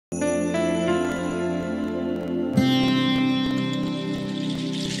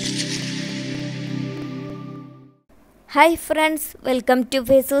Hi friends, welcome to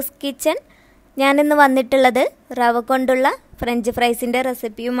ഫേസൂസ് kitchen. ഞാനിന്ന് വന്നിട്ടുള്ളത് റവ കൊണ്ടുള്ള ഫ്രഞ്ച് ഫ്രൈസിൻ്റെ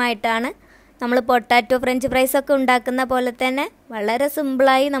റെസിപ്പിയുമായിട്ടാണ്. നമ്മൾ പൊട്ടാറ്റോ ഫ്രഞ്ച് ഫ്രൈസൊക്കെ ഉണ്ടാക്കുന്ന പോലെ തന്നെ വളരെ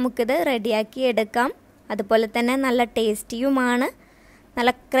സിമ്പിളായി നമുക്കിത് റെഡിയാക്കി എടുക്കാം. അതുപോലെ തന്നെ നല്ല ടേസ്റ്റിയുമാണ്.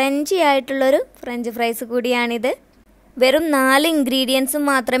 നല്ല ക്രഞ്ചി ആയിട്ടുള്ളൊരു ഫ്രഞ്ച് ഫ്രൈസ് കൂടിയാണിത്. വെറും 4 ഇൻഗ്രീഡിയൻസും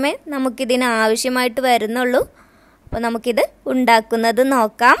മാത്രമേ നമുക്കിതിന് ആവശ്യമായിട്ട് വരുന്നുള്ളൂ. അപ്പോൾ നമുക്കിത് ഉണ്ടാക്കുന്നത്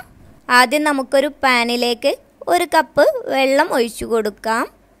നോക്കാം. ആദ്യം നമുക്കൊരു പാനിലേക്ക് 1 കപ്പ് വെള്ളം ഒഴിച്ചു കൊടുക്കാം.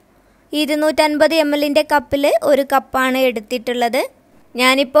 250 ml കപ്പിൽ 1 കപ്പാണ് എടുത്തിട്ടുള്ളത്.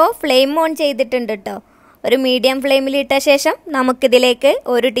 ഞാനിപ്പോൾ ഫ്ലെയിം ഓൺ ചെയ്തിട്ടുണ്ട് കേട്ടോ. ഒരു മീഡിയം ഫ്ലെയിമിൽ ഇട്ട ശേഷം നമുക്കിതിലേക്ക്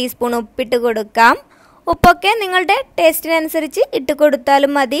 1 ടീസ്പൂൺ ഉപ്പിട്ട് കൊടുക്കാം. ഉപ്പൊക്കെ നിങ്ങളുടെ ടേസ്റ്റിനനുസരിച്ച് ഇട്ട്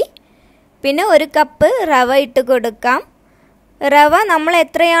കൊടുത്താലും മതി. പിന്നെ 1 കപ്പ് റവ ഇട്ട് കൊടുക്കാം. റവ നമ്മൾ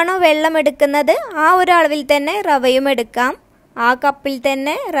എത്രയാണോ വെള്ളം എടുക്കുന്നത് ആ ഒരു അളവിൽ തന്നെ റവയും എടുക്കാം. ആ കപ്പിൽ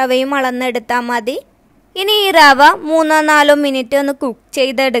തന്നെ റവയും അളന്നെടുത്താൽ മതി. ഇനി ഈ റവ 3-4 മിനിറ്റ് ഒന്ന് കുക്ക്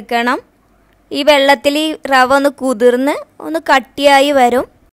ചെയ്തെടുക്കണം. ഈ വെള്ളത്തിൽ ഈ റവ ഒന്ന് കുതിർന്ന് ഒന്ന് കട്ടിയായി വരും.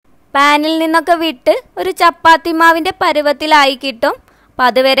 പാനിൽ നിന്നൊക്കെ വിട്ട് ഒരു ചപ്പാത്തി മാവിൻ്റെ പരുവത്തിലായി കിട്ടും. അപ്പം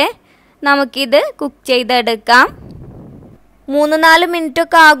അതുവരെ നമുക്കിത് കുക്ക് ചെയ്തെടുക്കാം. 3-4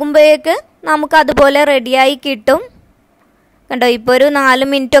 മിനിറ്റൊക്കെ ആകുമ്പോഴേക്ക് നമുക്കതുപോലെ റെഡിയായി കിട്ടും. കണ്ടോ, ഇപ്പോൾ ഒരു 4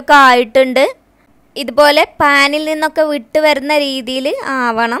 മിനിറ്റൊക്കെ ആയിട്ടുണ്ട്. ഇതുപോലെ പാനിൽ നിന്നൊക്കെ വിട്ട് വരുന്ന രീതിയിൽ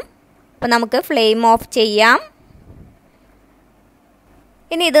ആവണം. അപ്പോൾ നമുക്ക് ഫ്ലെയിം ഓഫ് ചെയ്യാം.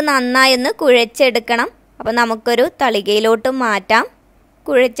 ഇനി ഇത് നന്നായി ഒന്ന് കുഴച്ചെടുക്കണം. അപ്പോൾ നമുക്കൊരു തളികയിലോട്ട് മാറ്റാം.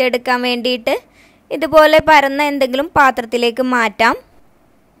 കുഴച്ചെടുക്കാൻ വേണ്ടിയിട്ട് ഇതുപോലെ പരന്ന എന്തെങ്കിലും പാത്രത്തിലേക്ക് മാറ്റാം.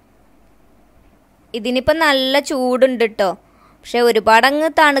 ഇതിനിപ്പോൾ നല്ല ചൂടുണ്ട് കേട്ടോ. പക്ഷെ ഒരുപാടങ്ങ്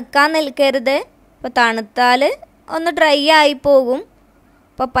തണുക്കാൻ നിൽക്കരുത്. അപ്പോൾ തണുത്താൽ ഒന്ന് ഡ്രൈ ആയി പോകും.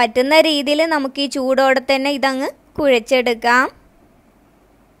 അപ്പോൾ പറ്റുന്ന രീതിയിൽ നമുക്ക് ഈ ചൂടോടെ തന്നെ ഇതങ്ങ് കുഴച്ചെടുക്കാം.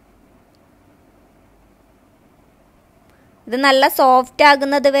 ഇത് നല്ല സോഫ്റ്റ്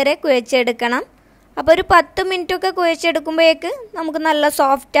ആകുന്നത് വരെ കുഴച്ചെടുക്കണം. അപ്പോൾ ഒരു 10 മിനിറ്റൊക്കെ കുഴച്ചെടുക്കുമ്പോഴേക്ക് നമുക്ക് നല്ല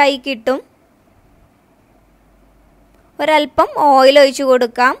സോഫ്റ്റായി കിട്ടും. ഒരല്പം ഓയിൽ ഒഴിച്ച്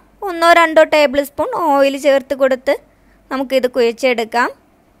കൊടുക്കാം. 1-2 ടേബിൾ സ്പൂൺ ഓയിൽ ചേർത്ത് കൊടുത്ത് നമുക്കിത് കുഴച്ചെടുക്കാം.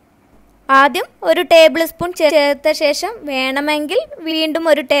 ആദ്യം 1 ടേബിൾ സ്പൂൺ ചേർത്ത ശേഷം വേണമെങ്കിൽ വീണ്ടും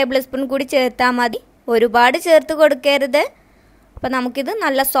 1 ടേബിൾ സ്പൂൺ കൂടി ചേർത്താൽ മതി. ഒരുപാട് ചേർത്ത് കൊടുക്കരുത്. അപ്പോൾ നമുക്കിത്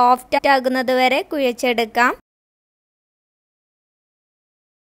നല്ല സോഫ്റ്റ് ആകുന്നത് വരെ കുഴച്ചെടുക്കാം.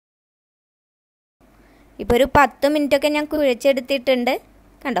 ഇപ്പോൾ ഒരു 10 മിനിറ്റൊക്കെ ഞാൻ കുഴച്ചെടുത്തിട്ടുണ്ട്.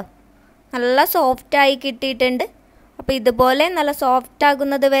 കണ്ടോ, നല്ല സോഫ്റ്റായി കിട്ടിയിട്ടുണ്ട്. അപ്പോൾ ഇതുപോലെ നല്ല സോഫ്റ്റ്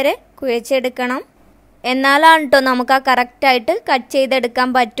ആകുന്നത് വരെ കുഴച്ചെടുക്കണം. എന്നാലാണ് കേട്ടോ നമുക്ക് ആ കറക്റ്റായിട്ട് കട്ട്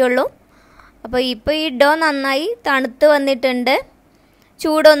ചെയ്തെടുക്കാൻ പറ്റുള്ളൂ. അപ്പോൾ ഇപ്പോൾ ഈ ഡോ നന്നായി തണുത്ത് വന്നിട്ടുണ്ട്.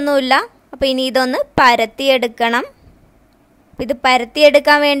 ചൂടൊന്നുമില്ല. അപ്പോൾ ഇനി ഇതൊന്ന് പരത്തിയെടുക്കണം. ഇത്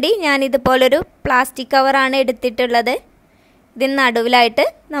പരത്തിയെടുക്കാൻ വേണ്ടി ഞാനിതുപോലൊരു പ്ലാസ്റ്റിക് കവറാണ് എടുത്തിട്ടുള്ളത്. ഇതിന് നടുവിലായിട്ട്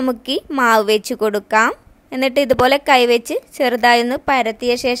നമുക്ക് ഈ മാവ് വെച്ച് കൊടുക്കാം. എന്നിട്ട് ഇതുപോലെ കൈവച്ച് ചെറുതായി ഒന്ന്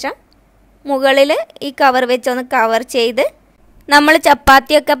പരത്തിയ ശേഷം മുകളിൽ ഈ കവർ വെച്ചൊന്ന് കവർ ചെയ്ത് നമ്മൾ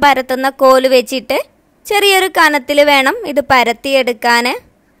ചപ്പാത്തിയൊക്കെ പരത്തുന്ന കോല് വെച്ചിട്ട് ചെറിയൊരു കനത്തിൽ വേണം ഇത് പരത്തിയെടുക്കാൻ.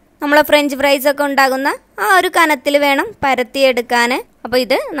 നമ്മൾ ഫ്രഞ്ച് ഫ്രൈസൊക്കെ ഉണ്ടാകുന്ന ആ ഒരു കനത്തിൽ വേണം പരത്തിയെടുക്കാൻ. അപ്പോൾ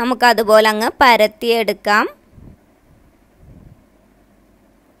ഇത് നമുക്ക് അതുപോലെ അങ്ങ് പരത്തിയെടുക്കാം.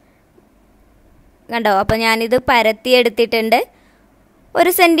 കണ്ടോ, അപ്പോൾ ഞാനിത് പരത്തിയെടുത്തിട്ടുണ്ട്.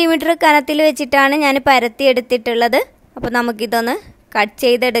 1 സെൻറ്റിമീറ്റർ കനത്തിൽ വെച്ചിട്ടാണ് ഞാൻ പരത്തിയെടുത്തിട്ടുള്ളത്. അപ്പോൾ നമുക്കിതൊന്ന് കട്ട്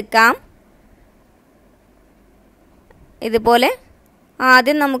ചെയ്തെടുക്കാം. ഇതുപോലെ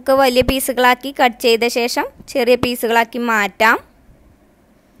ആദ്യം നമുക്ക് വലിയ പീസുകളാക്കി കട്ട് ചെയ്ത ശേഷം ചെറിയ പീസുകളാക്കി മാറ്റാം.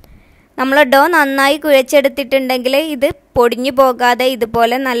 നമ്മൾ ഡോ നന്നായി കുഴച്ചെടുത്തിട്ടുണ്ടെങ്കിൽ ഇത് പൊടിഞ്ഞു പോകാതെ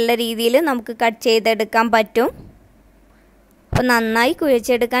ഇതുപോലെ നല്ല രീതിയിൽ നമുക്ക് കട്ട് ചെയ്തെടുക്കാൻ പറ്റും. അപ്പോൾ നന്നായി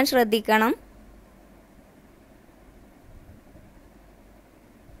കുഴച്ചെടുക്കാൻ ശ്രദ്ധിക്കണം.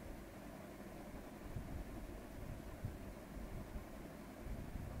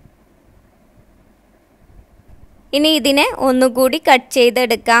 ഇനി ഇതിനെ ഒന്നുകൂടി കട്ട്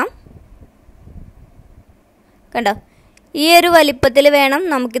ചെയ്തെടുക്കാം. കണ്ടോ, ഈ ഒരു വലിപ്പത്തിൽ വേണം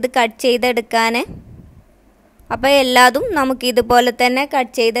നമുക്കിത് കട്ട് ചെയ്തെടുക്കാൻ. അപ്പോൾ എല്ലാതും നമുക്കിതുപോലെ തന്നെ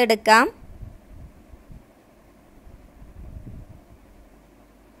കട്ട് ചെയ്തെടുക്കാം.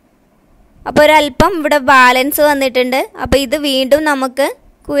 അപ്പോൾ ഒരല്പം ഇവിടെ ബാലൻസ് വന്നിട്ടുണ്ട്. അപ്പോൾ ഇത് വീണ്ടും നമുക്ക്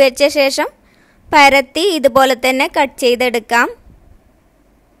കുഴച്ച ശേഷം പരത്തി ഇതുപോലെ തന്നെ കട്ട് ചെയ്തെടുക്കാം.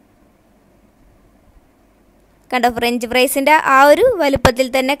 കണ്ടോ, ഫ്രഞ്ച് ഫ്രൈസിൻ്റെ ആ ഒരു വലുപ്പത്തിൽ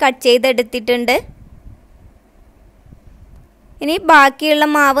തന്നെ കട്ട് ചെയ്തെടുത്തിട്ടുണ്ട്. ഇനി ബാക്കിയുള്ള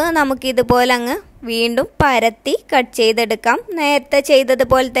മാവ് നമുക്കിതുപോലെ അങ്ങ് വീണ്ടും പരത്തി കട്ട് ചെയ്തെടുക്കാം. നേരത്തെ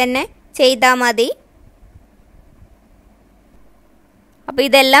ചെയ്തതുപോലെ തന്നെ ചെയ്താൽ മതി. അപ്പോൾ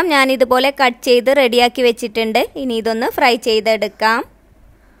ഇതെല്ലാം ഞാൻ ഇതുപോലെ കട്ട് ചെയ്ത് റെഡിയാക്കി വെച്ചിട്ടുണ്ട്. ഇനി ഇതൊന്ന് ഫ്രൈ ചെയ്തെടുക്കാം.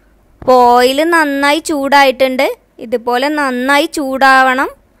 അപ്പോൾ ഓയിൽ നന്നായി ചൂടായിട്ടുണ്ട്. ഇതുപോലെ നന്നായി ചൂടാവണം.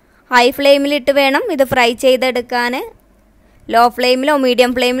 ഹൈ ഫ്ലെയിമിലിട്ട് വേണം ഇത് ഫ്രൈ ചെയ്തെടുക്കാൻ. ലോ ഫ്ലെയിമിലോ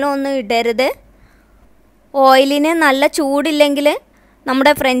മീഡിയം ഫ്ലെയിമിലോ ഒന്നും ഇടരുത്. ഓയിലിന് നല്ല ചൂടില്ലെങ്കിൽ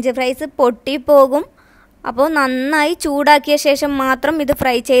നമ്മുടെ ഫ്രഞ്ച് ഫ്രൈസ് പൊട്ടിപ്പോകും. അപ്പോൾ നന്നായി ചൂടാക്കിയ ശേഷം മാത്രം ഇത്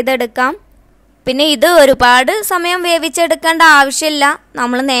ഫ്രൈ ചെയ്തെടുക്കാം. പിന്നെ ഇത് ഒരുപാട് സമയം വേവിച്ചെടുക്കേണ്ട ആവശ്യമില്ല.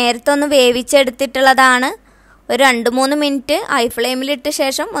 നമ്മൾ നേരത്തെ ഒന്ന് വേവിച്ചെടുത്തിട്ടുള്ളതാണ്. ഒരു 2-3 മിനിറ്റ് ഹൈ ഫ്ലെയിമിലിട്ട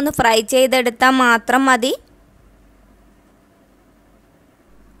ശേഷം ഒന്ന് ഫ്രൈ ചെയ്തെടുത്താൽ മാത്രം മതി.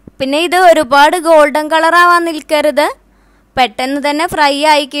 പിന്നെ ഇത് ഒരുപാട് ഗോൾഡൻ കളറാവാൻ നിൽക്കരുത്. പെട്ടെന്ന് തന്നെ ഫ്രൈ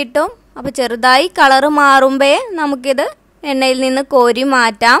ആയി കിട്ടും. അപ്പോൾ ചെറുതായി കളറ് മാറുമ്പോഴേ നമുക്കിത് എണ്ണയിൽ നിന്ന് കോരി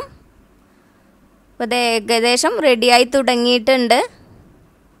മാറ്റാം. അപ്പോൾ ഇത് ഏകദേശം റെഡിയായി തുടങ്ങിയിട്ടുണ്ട്.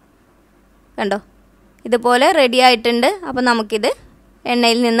 കണ്ടോ, ഇതുപോലെ റെഡി ആയിട്ടുണ്ട്. അപ്പോൾ നമുക്കിത്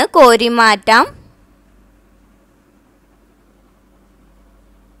എണ്ണയിൽ നിന്ന് കോരി മാറ്റാം.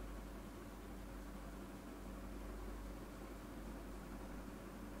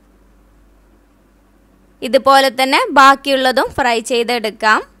 ഇതുപോലെ തന്നെ ബാക്കിയുള്ളതും ഫ്രൈ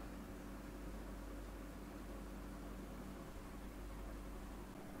ചെയ്തെടുക്കാം.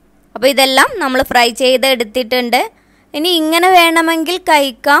 അപ്പോൾ ഇതെല്ലാം നമ്മൾ ഫ്രൈ ചെയ്തെടുത്തിട്ടുണ്ട്. ഇനി ഇങ്ങനെ വേണമെങ്കിൽ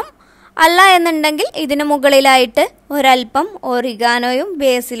കഴിക്കാം. അല്ല എന്നുണ്ടെങ്കിൽ ഇതിന് മുകളിലായിട്ട് ഒരല്പം ഒറിഗാനോയും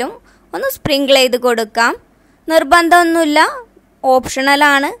ബേസിലും ഒന്ന് സ്പ്രിങ്കിൾ ചെയ്ത് കൊടുക്കാം. നിർബന്ധമൊന്നുമില്ല,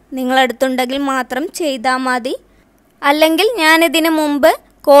 ഓപ്ഷണലാണ്. നിങ്ങളടുത്തുണ്ടെങ്കിൽ മാത്രം ചെയ്താൽ മതി. അല്ലെങ്കിൽ ഞാനിതിന് മുമ്പ്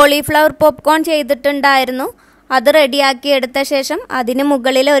കോളിഫ്ലവർ പോപ്കോൺ ചെയ്തിട്ടുണ്ടായിരുന്നു. അത് റെഡിയാക്കി എടുത്ത ശേഷം അതിന്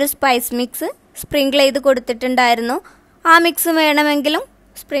മുകളിൽ ഒരു സ്പൈസ് മിക്സ് സ്പ്രിങ്കിൾ ചെയ്ത് കൊടുത്തിട്ടുണ്ടായിരുന്നു. ആ മിക്സ് വേണമെങ്കിലും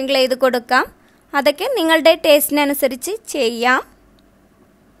സ്പ്രിങ്കിൾ ചെയ്ത് കൊടുക്കാം. അതൊക്കെ നിങ്ങളുടെ ടേസ്റ്റിനനുസരിച്ച് ചെയ്യാം.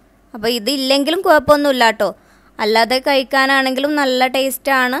 അപ്പോൾ ഇതില്ലെങ്കിലും കുഴപ്പമൊന്നുമില്ല കേട്ടോ. അല്ലാതെ കഴിക്കാനാണെങ്കിലും നല്ല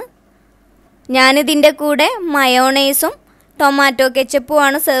ടേസ്റ്റാണ്. ഞാനിതിൻ്റെ കൂടെ മയോണൈസും ടൊമാറ്റോ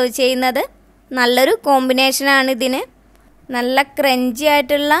കെച്ചപ്പുമാണ് സെർവ് ചെയ്യുന്നത്. നല്ലൊരു കോമ്പിനേഷനാണ് ഇതിന്. നല്ല ക്രഞ്ചി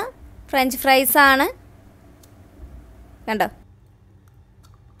ആയിട്ടുള്ള ഫ്രഞ്ച് ഫ്രൈസാണ്. കണ്ടോ,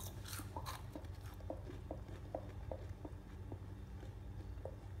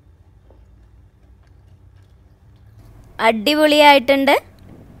 അടിപൊളിയായിട്ടുണ്ട്.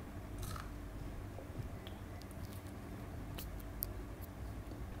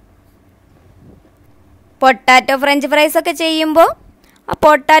 പൊട്ടാറ്റോ ഫ്രഞ്ച് ഫ്രൈസ് ഒക്കെ ചെയ്യുമ്പോൾ ആ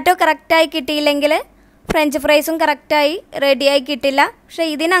പൊട്ടാറ്റോ കറക്റ്റായി കിട്ടിയില്ലെങ്കിൽ ഫ്രഞ്ച് ഫ്രൈസും കറക്റ്റായി റെഡിയായി കിട്ടില്ല. പക്ഷേ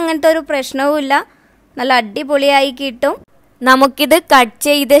ഇതിന് അങ്ങനത്തെ ഒരു പ്രശ്നവുമില്ല. നല്ല അടിപൊളിയായി കിട്ടും. നമുക്കിത് കട്ട്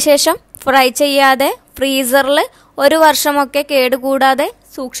ചെയ്ത ശേഷം ഫ്രൈ ചെയ്യാതെ ഫ്രീസറിൽ 1 വർഷമൊക്കെ കേടുകൂടാതെ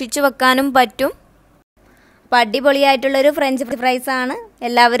സൂക്ഷിച്ചു വെക്കാനും പറ്റും. അപ്പോൾ അടിപൊളിയായിട്ടുള്ളൊരു ഫ്രഞ്ച് ഫ്രൈസാണ്.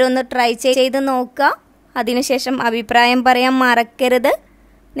 എല്ലാവരും ഒന്ന് ട്രൈ ചെയ്ത് നോക്കുക. അതിനുശേഷം അഭിപ്രായം പറയാൻ മറക്കരുത്.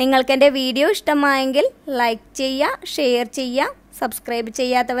 നിങ്ങൾക്കെൻ്റെ വീഡിയോ ഇഷ്ടമായെങ്കിൽ ലൈക്ക് ചെയ്യുക, ഷെയർ ചെയ്യുക. സബ്സ്ക്രൈബ്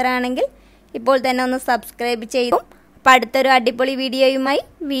ചെയ്യാത്തവരാണെങ്കിൽ ഇപ്പോൾ തന്നെ ഒന്ന് സബ്സ്ക്രൈബ് ചെയ്യും. അപ്പോൾ അടുത്തൊരു അടിപൊളി വീഡിയോയുമായി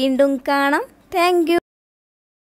വീണ്ടും കാണാം. Thank you.